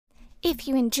If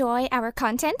you enjoy our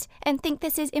content and think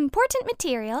this is important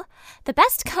material, the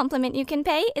best compliment you can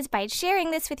pay is by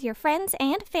sharing this with your friends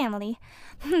and family.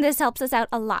 This helps us out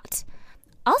a lot.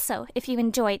 Also, if you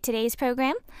enjoyed today's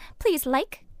program, please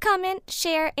like, comment,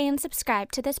 share, and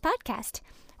subscribe to this podcast.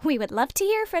 We would love to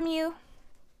hear from you.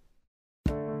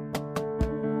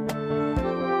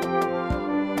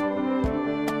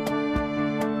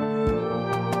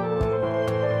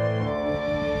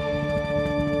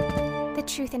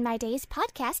 The Truth in My Days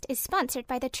podcast is sponsored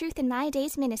by the Truth in My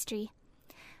Days ministry.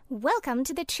 Welcome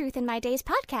to the Truth in My Days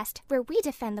podcast, where we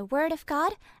defend the Word of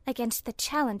God against the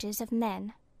challenges of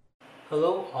men.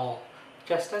 Hello all.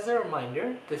 Just as a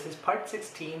reminder, this is part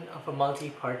 16 of a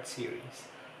multi-part series.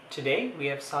 Today we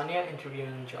have Sonia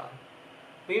interviewing John.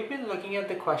 We have been looking at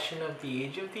the question of the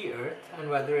age of the earth and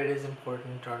whether it is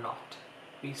important or not.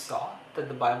 We saw that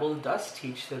the Bible does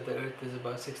teach that the earth is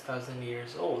about 6,000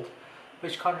 years old,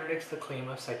 which contradicts the claim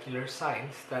of secular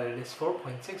science that it is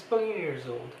 4.6 billion years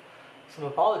old. Some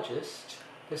apologists,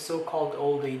 the so-called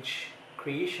old age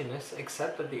creationists,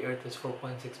 accept that the earth is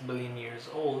 4.6 billion years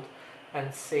old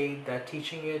and say that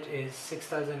teaching it is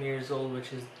 6,000 years old,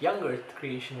 which is young earth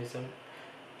creationism,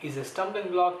 is a stumbling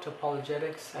block to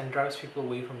apologetics and drives people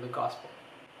away from the gospel.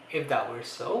 If that were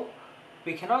so,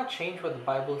 we cannot change what the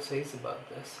Bible says about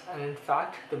this, and in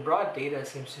fact, the broad data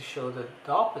seems to show that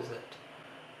the opposite.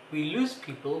 We lose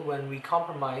people when we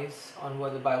compromise on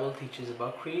what the Bible teaches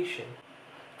about creation.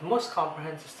 The most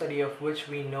comprehensive study of which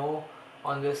we know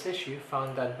on this issue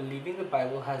found that believing the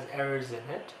Bible has errors in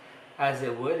it, as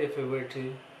it would if it were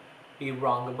to be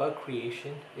wrong about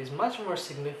creation, is much more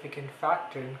significant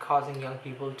factor in causing young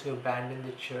people to abandon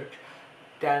the church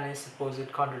than a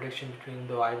supposed contradiction between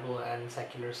the Bible and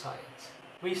secular science.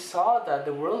 We saw that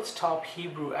the world's top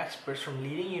Hebrew experts from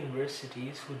leading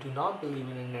universities who do not believe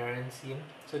in inerrancy,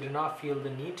 so do not feel the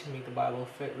need to make the Bible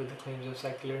fit with the claims of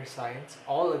secular science,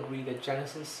 all agree that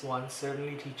Genesis 1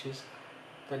 certainly teaches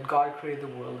that God created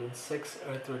the world in 6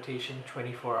 earth rotation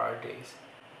 24-hour days.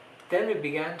 Then we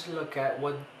began to look at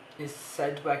what is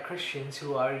said by Christians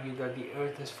who argue that the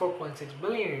earth is 4.6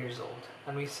 billion years old,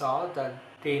 and we saw that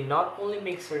they not only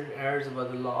make certain errors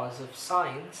about the laws of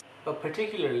science, but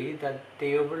particularly that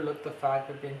they overlooked the fact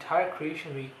that the entire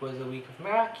creation week was a week of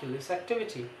miraculous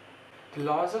activity. The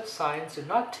laws of science did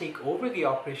not take over the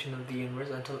operation of the universe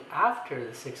until after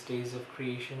the 6 days of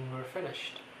creation were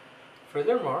finished.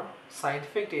 Furthermore,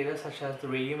 scientific data such as the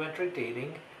radiometric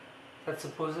dating that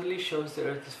supposedly shows the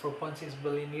earth is 4.6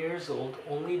 billion years old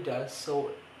only does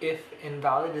so if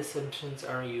invalid assumptions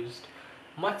are used.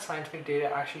 Much scientific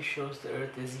data actually shows the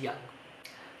earth is young.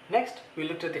 Next, we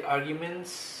looked at the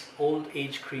arguments old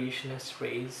age creationists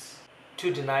raise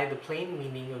to deny the plain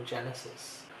meaning of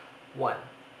Genesis 1.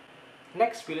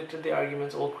 Next, we looked at the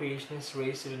arguments old creationists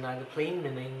raise to deny the plain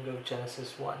meaning of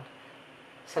Genesis 1,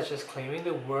 such as claiming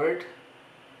the word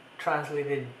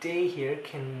translated day here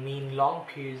can mean long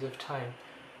periods of time.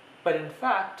 But in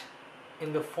fact,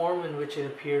 in the form in which it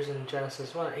appears in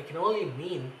Genesis 1, it can only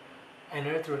mean an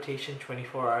earth rotation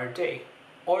 24-hour day,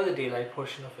 or the daylight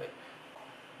portion of it.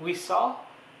 We saw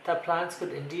that plants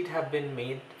could indeed have been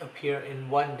made appear in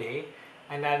one day,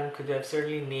 and Adam could have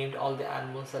certainly named all the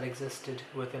animals that existed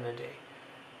within a day.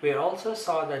 We also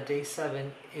saw that day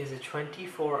 7 is a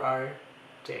 24-hour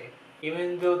day,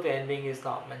 even though the ending is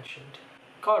not mentioned.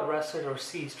 God rested or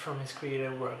ceased from his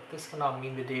creative work. This cannot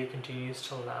mean the day continues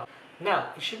till now. Now,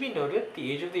 it should be noted,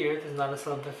 the age of the earth is not a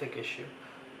scientific issue.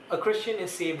 A Christian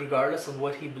is saved regardless of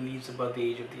what he believes about the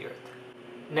age of the earth.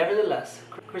 Nevertheless,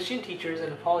 Christian teachers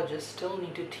and apologists still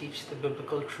need to teach the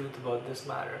biblical truth about this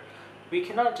matter. We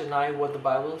cannot deny what the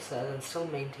Bible says and still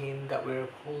maintain that we are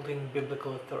upholding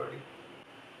biblical authority.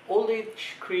 Old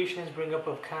age creationists bring up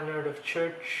a canon of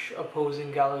church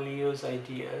opposing Galileo's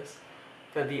ideas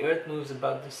that the earth moves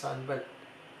about the sun, but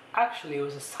actually it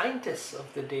was the scientists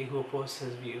of the day who opposed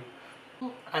his view.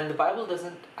 And the Bible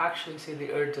doesn't actually say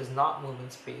the earth does not move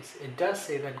in space. It does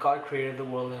say that God created the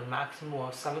world in a maximum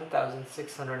of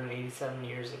 7,687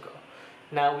 years ago.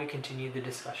 Now we continue the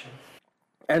discussion.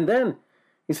 And then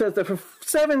he says that for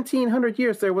 1,700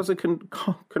 years there was a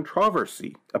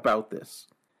controversy about this.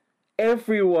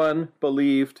 Everyone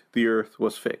believed the earth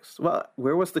was fixed. Well,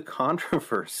 where was the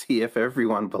controversy if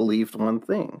everyone believed one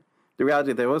thing? The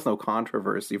reality, there was no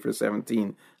controversy for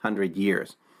 1,700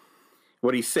 years.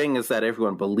 What he's saying is that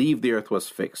everyone believed the earth was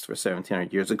fixed for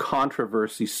 1,700 years. The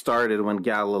controversy started when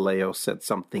Galileo said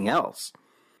something else.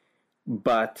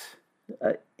 But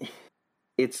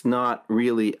it's not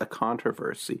really a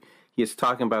controversy. He is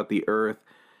talking about the earth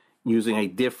using a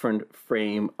different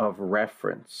frame of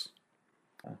reference.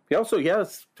 He also,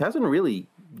 yes, hasn't really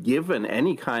given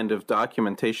any kind of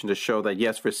documentation to show that,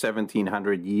 yes, for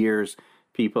 1700 years,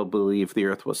 people believe the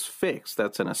earth was fixed.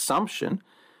 That's an assumption.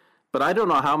 But I don't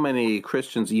know how many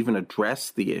Christians even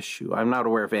addressed the issue. I'm not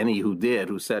aware of any who did,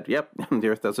 who said, yep, the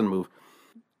earth doesn't move.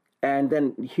 And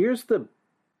then here's the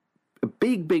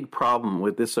big problem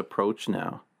with this approach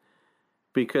now.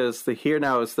 Because here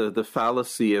now is the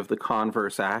fallacy of the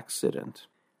converse accident.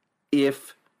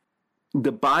 If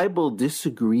the Bible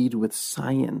disagreed with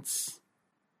science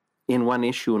in one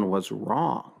issue and was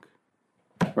wrong,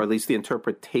 or at least the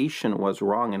interpretation was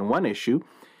wrong in one issue,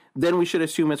 then we should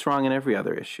assume it's wrong in every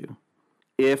other issue.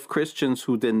 If Christians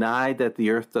who deny that the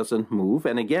earth doesn't move,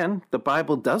 and again, the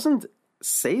Bible doesn't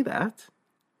say that,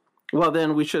 well,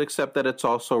 then we should accept that it's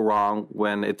also wrong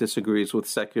when it disagrees with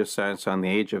secular science on the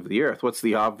age of the earth. What's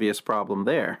the obvious problem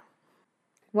there?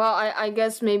 Well, I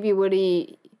guess maybe what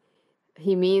he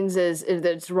means is if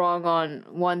it's wrong on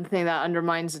one thing, that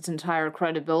undermines its entire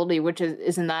credibility, which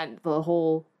isn't that the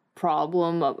whole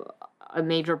problem, a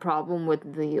major problem with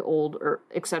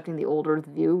accepting the old earth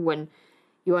view? When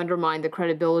you undermine the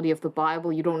credibility of the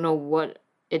Bible, you don't know what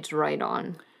it's right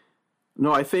on.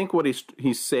 No, I think what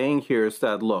he's saying here is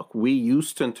that, look, we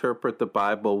used to interpret the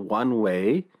Bible one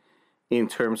way in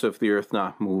terms of the earth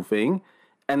not moving,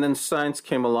 and then science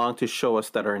came along to show us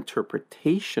that our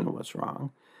interpretation was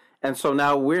wrong. And so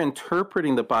now we're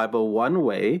interpreting the Bible one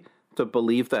way to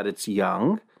believe that it's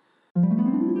young.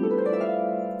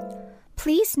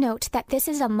 Please note that this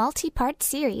is a multi-part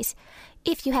series.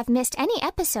 If you have missed any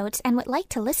episodes and would like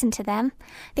to listen to them,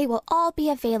 they will all be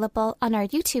available on our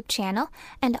YouTube channel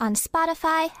and on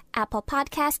Spotify, Apple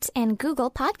Podcasts, and Google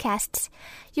Podcasts.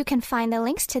 You can find the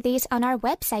links to these on our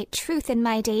website,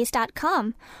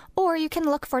 truthinmydays.com, or you can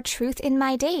look for Truth in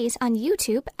My Days on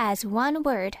YouTube as one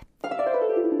word.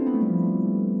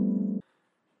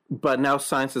 But now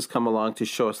science has come along to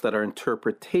show us that our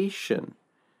interpretation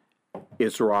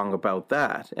is wrong about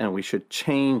that, and we should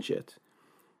change it.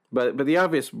 But the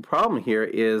obvious problem here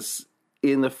is,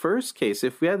 in the first case,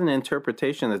 if we had an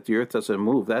interpretation that the earth doesn't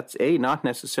move, that's A, not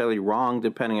necessarily wrong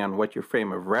depending on what your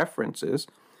frame of reference is,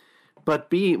 but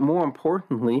B, more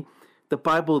importantly, the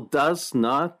Bible does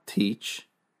not teach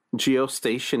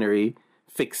geostationary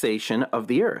fixation of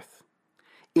the earth.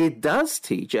 It does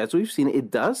teach, as we've seen, it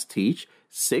does teach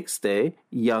six-day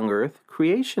young earth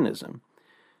creationism.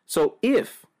 So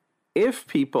if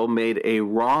people made a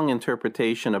wrong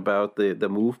interpretation about the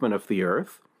movement of the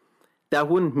earth, that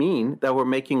wouldn't mean that we're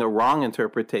making a wrong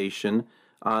interpretation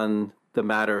on the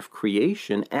matter of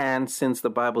creation. And since the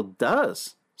Bible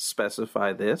does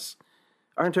specify this,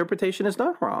 our interpretation is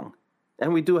not wrong,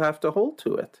 and we do have to hold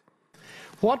to it.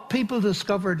 What people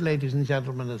discovered, ladies and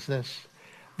gentlemen, is this: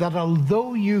 that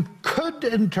although you could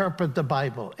interpret the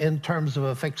Bible in terms of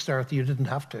a fixed earth, you didn't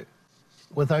have to,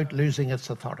 without losing its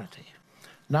authority.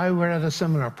 Now we're at a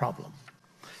similar problem.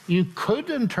 You could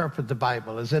interpret the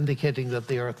Bible as indicating that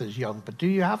the earth is young, but do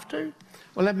you have to?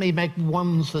 Well, let me make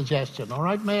one suggestion, all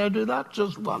right? May I do that?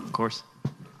 Just one. Of course.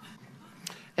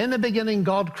 In the beginning,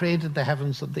 God created the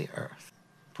heavens and the earth.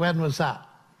 When was that?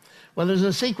 Well, there's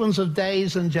a sequence of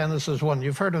days in Genesis 1.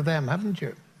 You've heard of them, haven't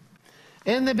you?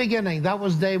 In the beginning, that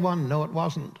was day one. No, it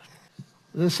wasn't.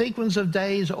 The sequence of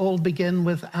days all begin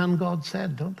with, and God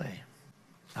said, don't they?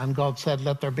 And God said,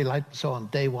 let there be light, and so on,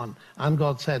 day one. And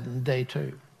God said in day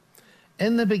two.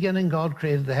 In the beginning, God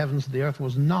created the heavens and the earth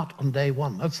was not on day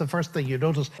one. That's the first thing you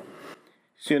notice.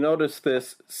 So you notice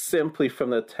this simply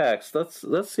from the text.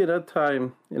 Let's see that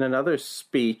time in another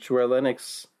speech where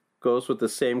Lennox goes with the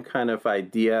same kind of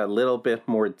idea, a little bit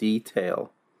more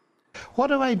detail. What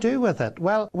do I do with it?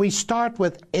 Well, we start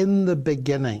with, in the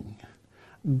beginning,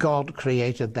 God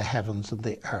created the heavens and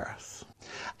the earth.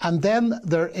 And then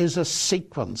there is a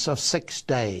sequence of 6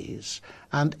 days,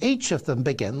 and each of them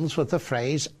begins with the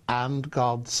phrase, and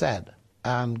God said,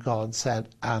 and God said,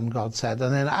 and God said.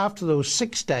 And then after those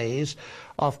 6 days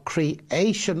of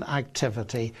creation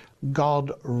activity,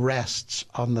 God rests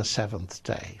on the seventh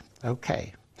day.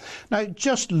 Okay. Now,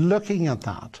 just looking at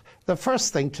that, the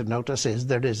first thing to notice is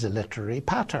there is a literary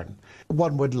pattern.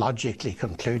 One would logically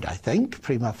conclude, I think,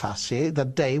 prima facie,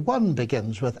 that day one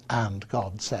begins with, and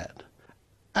God said.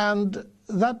 And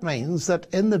that means that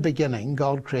in the beginning,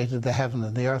 God created the heaven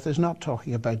and the earth is not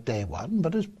talking about day one,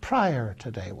 but is prior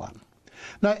to day one.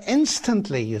 Now,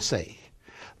 instantly, you see,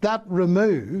 that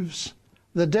removes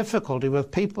the difficulty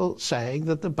with people saying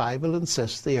that the Bible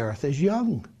insists the earth is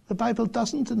young. The Bible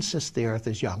doesn't insist the earth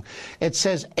is young. It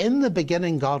says, in the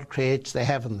beginning, God creates the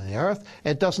heaven and the earth.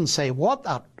 It doesn't say what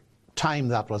that time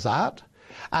that was at.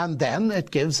 And then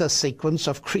it gives a sequence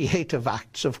of creative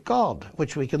acts of God,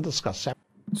 which we can discuss separately.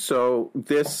 So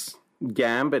this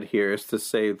gambit here is to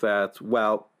say that,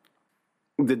 well,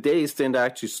 the days didn't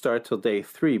actually start till day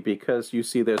 3 because you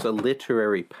see there's a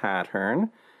literary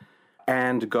pattern,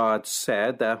 and God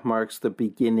said that marks the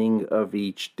beginning of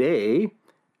each day.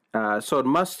 So it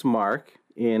must mark,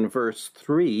 in verse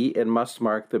 3, it must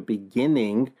mark the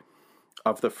beginning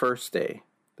of the first day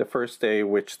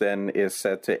which then is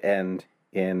said to end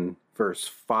in verse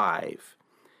 5.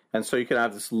 And so you can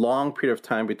have this long period of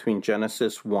time between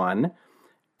Genesis 1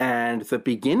 and the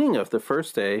beginning of the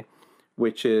first day,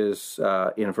 which is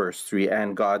in verse 3,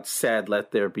 and God said,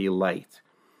 "Let there be light."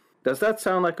 Does that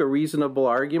sound like a reasonable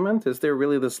argument? Is there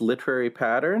really this literary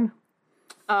pattern?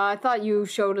 I thought you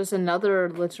showed us another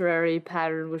literary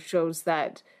pattern, which shows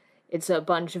that it's a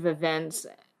bunch of events,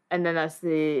 and then that's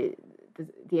the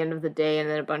end of the day, and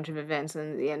then a bunch of events,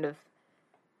 and the end of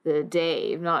the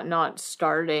day. Not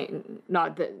starting,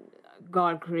 not that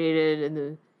God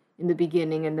created in the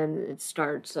beginning, and then it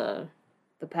starts the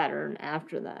pattern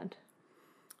after that.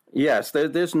 Yes,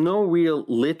 there's no real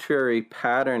literary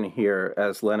pattern here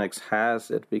as Lennox has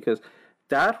it, because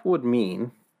that would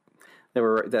mean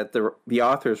that the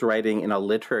author is writing in a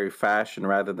literary fashion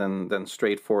rather than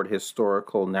straightforward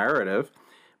historical narrative.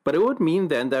 But it would mean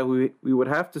then that we would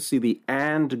have to see the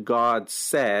 "and God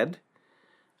said"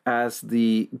 as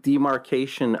the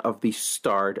demarcation of the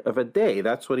start of a day.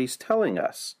 That's what he's telling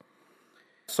us.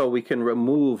 So we can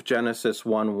remove Genesis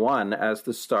 1:1 as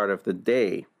the start of the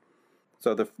day.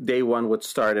 So the day 1 would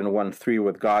start in 1:3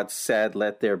 with God said,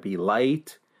 "Let there be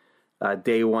light."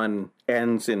 Day 1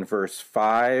 ends in verse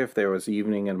 5. There was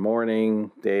evening and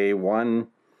morning, day 1.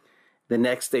 The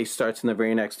next day starts in the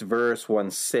very next verse,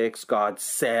 1:6. God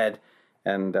said,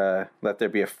 and let there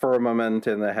be a firmament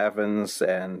in the heavens.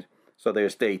 And so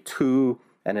there's day 2,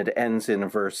 and it ends in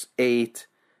verse 8,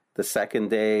 the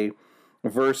second day.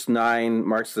 Verse 9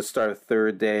 marks the start of the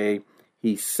third day.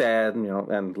 He said,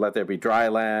 and let there be dry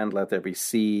land, let there be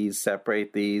seas,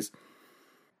 separate these.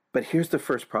 But here's the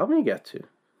first problem you get to,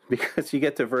 because you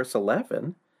get to verse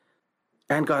 11,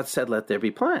 and God said, let there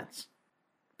be plants.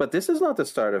 But this is not the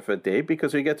start of a day,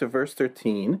 because we get to verse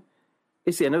 13,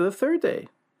 it's the end of the third day,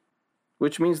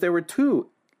 which means there were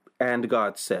 2 "and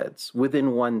God says"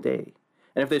 within one day.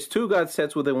 And if there's 2 God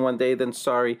says within one day, then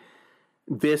sorry,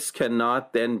 this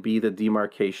cannot then be the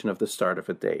demarcation of the start of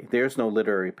a day. There's no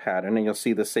literary pattern, and you'll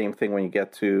see the same thing when you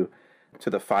get to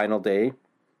the final day.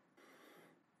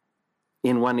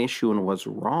 In one issue and was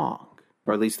wrong,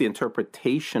 or at least the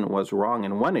interpretation was wrong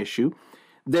in one issue,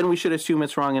 then we should assume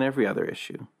it's wrong in every other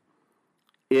issue.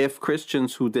 If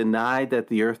Christians who deny that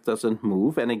the earth doesn't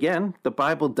move, and again, the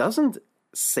Bible doesn't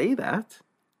say that,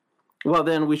 well,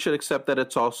 then we should accept that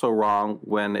it's also wrong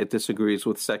when it disagrees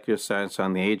with secular science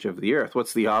on the age of the earth.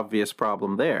 What's the obvious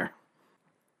problem there?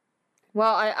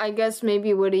 Well, I guess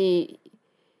maybe what he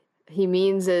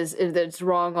means is if it's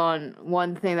wrong on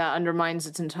one thing, that undermines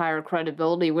its entire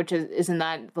credibility, which isn't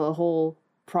that the whole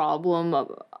problem,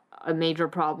 a major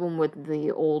problem with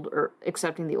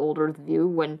accepting the old earth view?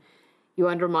 When you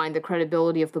undermine the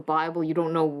credibility of the Bible, you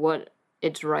don't know what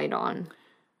it's right on.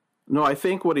 No, I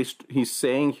think what he's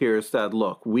saying here is that,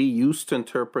 look, we used to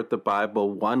interpret the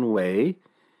Bible one way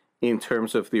in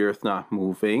terms of the earth not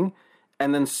moving,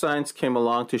 and then science came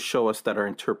along to show us that our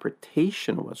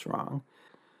interpretation was wrong.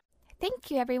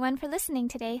 Thank you, everyone, for listening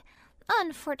today.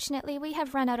 Unfortunately, we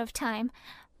have run out of time,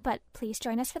 but please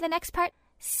join us for the next part,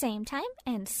 same time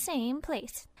and same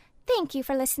place. Thank you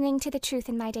for listening to the Truth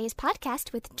in My Days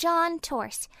podcast with John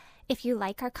Torse. If you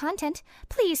like our content,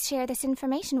 please share this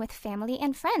information with family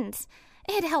and friends.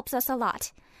 It helps us a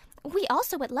lot. We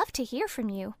also would love to hear from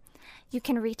you. You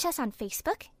can reach us on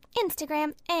Facebook,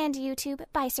 Instagram, and YouTube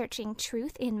by searching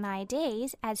Truth in My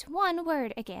Days as one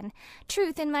word again.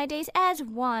 Truth in My Days as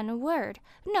one word.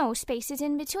 No spaces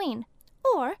in between.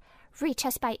 Or reach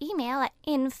us by email at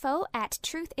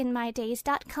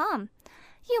info@truthinmydays.com.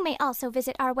 You may also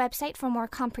visit our website for more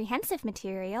comprehensive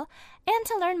material and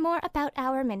to learn more about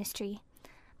our ministry.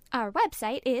 Our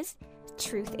website is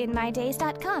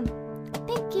truthinmydays.com.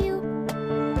 Thank you.